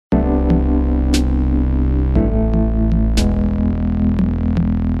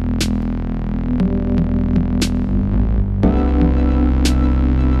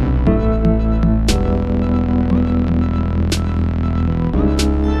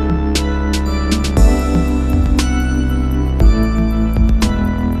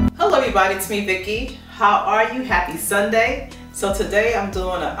everybody, it's me Vicky. How are you? Happy Sunday. So today I'm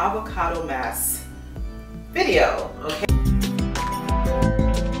doing an avocado mask video, okay?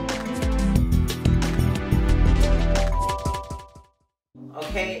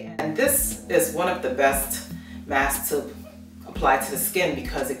 Okay, and this is one of the best masks to apply to the skin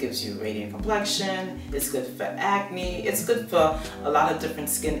because it gives you radiant complexion, it's good for acne, it's good for a lot of different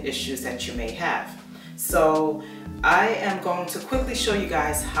skin issues that you may have. So I am going to quickly show you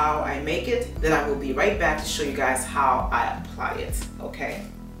guys how I make it, then I will be right back to show you guys how I apply it, okay?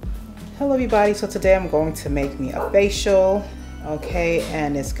 Hello everybody, so today I'm going to make me a facial, okay,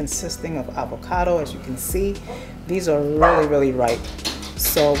 and it's consisting of avocado. As you can see, these are really ripe.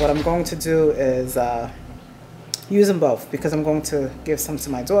 So what I'm going to do is use them both because I'm going to give some to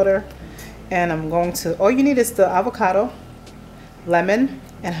my daughter, and I'm going to, all you need is the avocado, lemon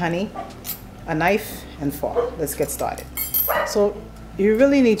and honey, a knife and fork. Let's get started. So you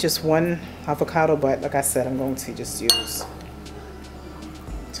really need just one avocado, but like I said, I'm going to just use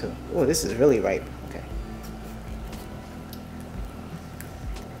two. Oh, this is really ripe. Okay.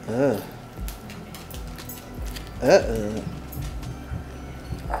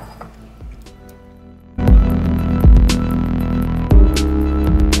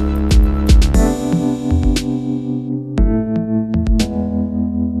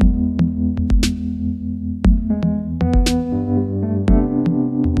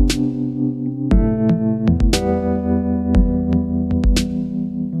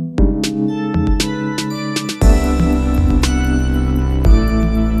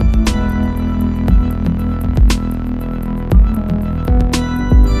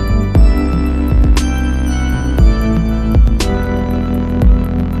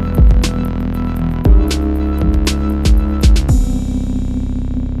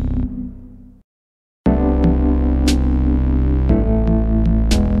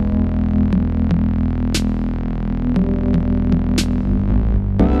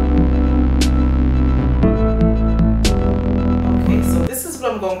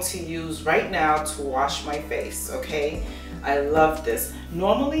 To use right now to wash my face, okay? I love this.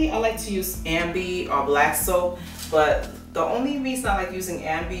 Normally I like to use Ambi or black soap, but the only reason I like using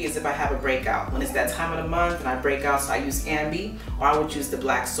Ambi is if I have a breakout. When it's that time of the month and I break out, so I use Ambi, or I would use the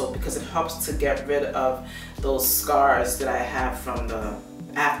black soap because it helps to get rid of those scars that I have from the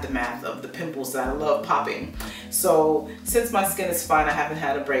aftermath of the pimples that I love popping. So since my skin is fine, I haven't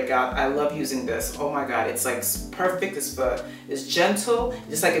had a breakout, I love using this. Oh my god, it's like perfect. It's gentle,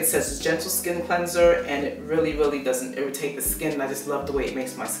 just like it says, it's gentle skin cleanser, and it really doesn't irritate the skin. I just love the way it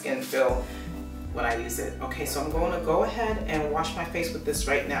makes my skin feel when I use it. Okay, so I'm going to go ahead and wash my face with this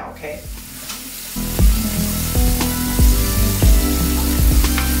right now, okay?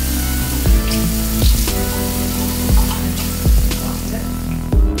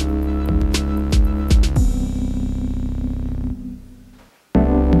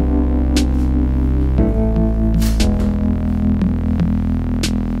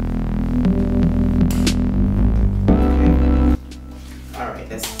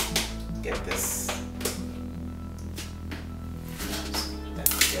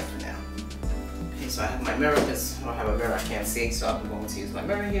 So I have my mirror because I don't have a mirror I can't see, so I'm going to use my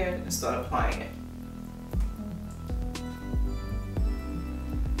mirror here and start applying it.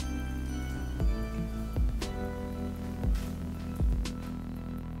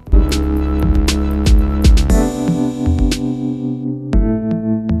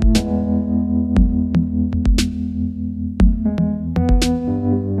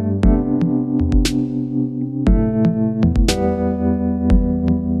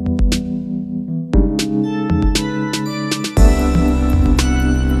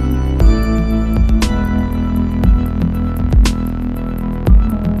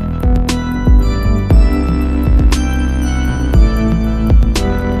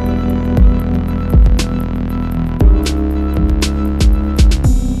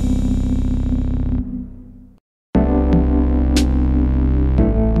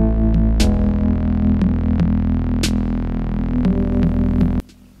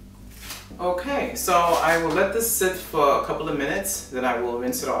 Okay, so I will let this sit for a couple of minutes, then I will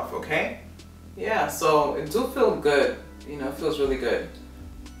rinse it off, okay? Yeah, so it do feel good. You know, it feels really good.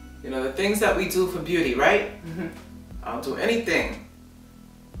 You know, the things that we do for beauty, right? I'll do anything.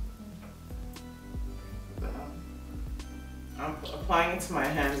 I'm applying it to my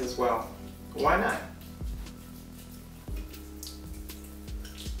hands as well. Why not?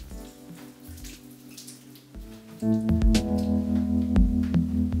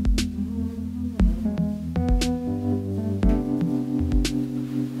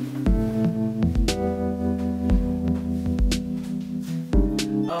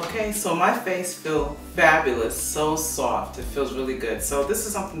 Okay, so my face feels fabulous, so soft. It feels really good. So this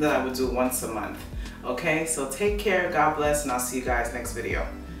is something that I would do once a month. Okay, so take care, God bless, and I'll see you guys next video.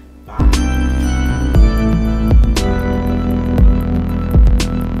 Bye.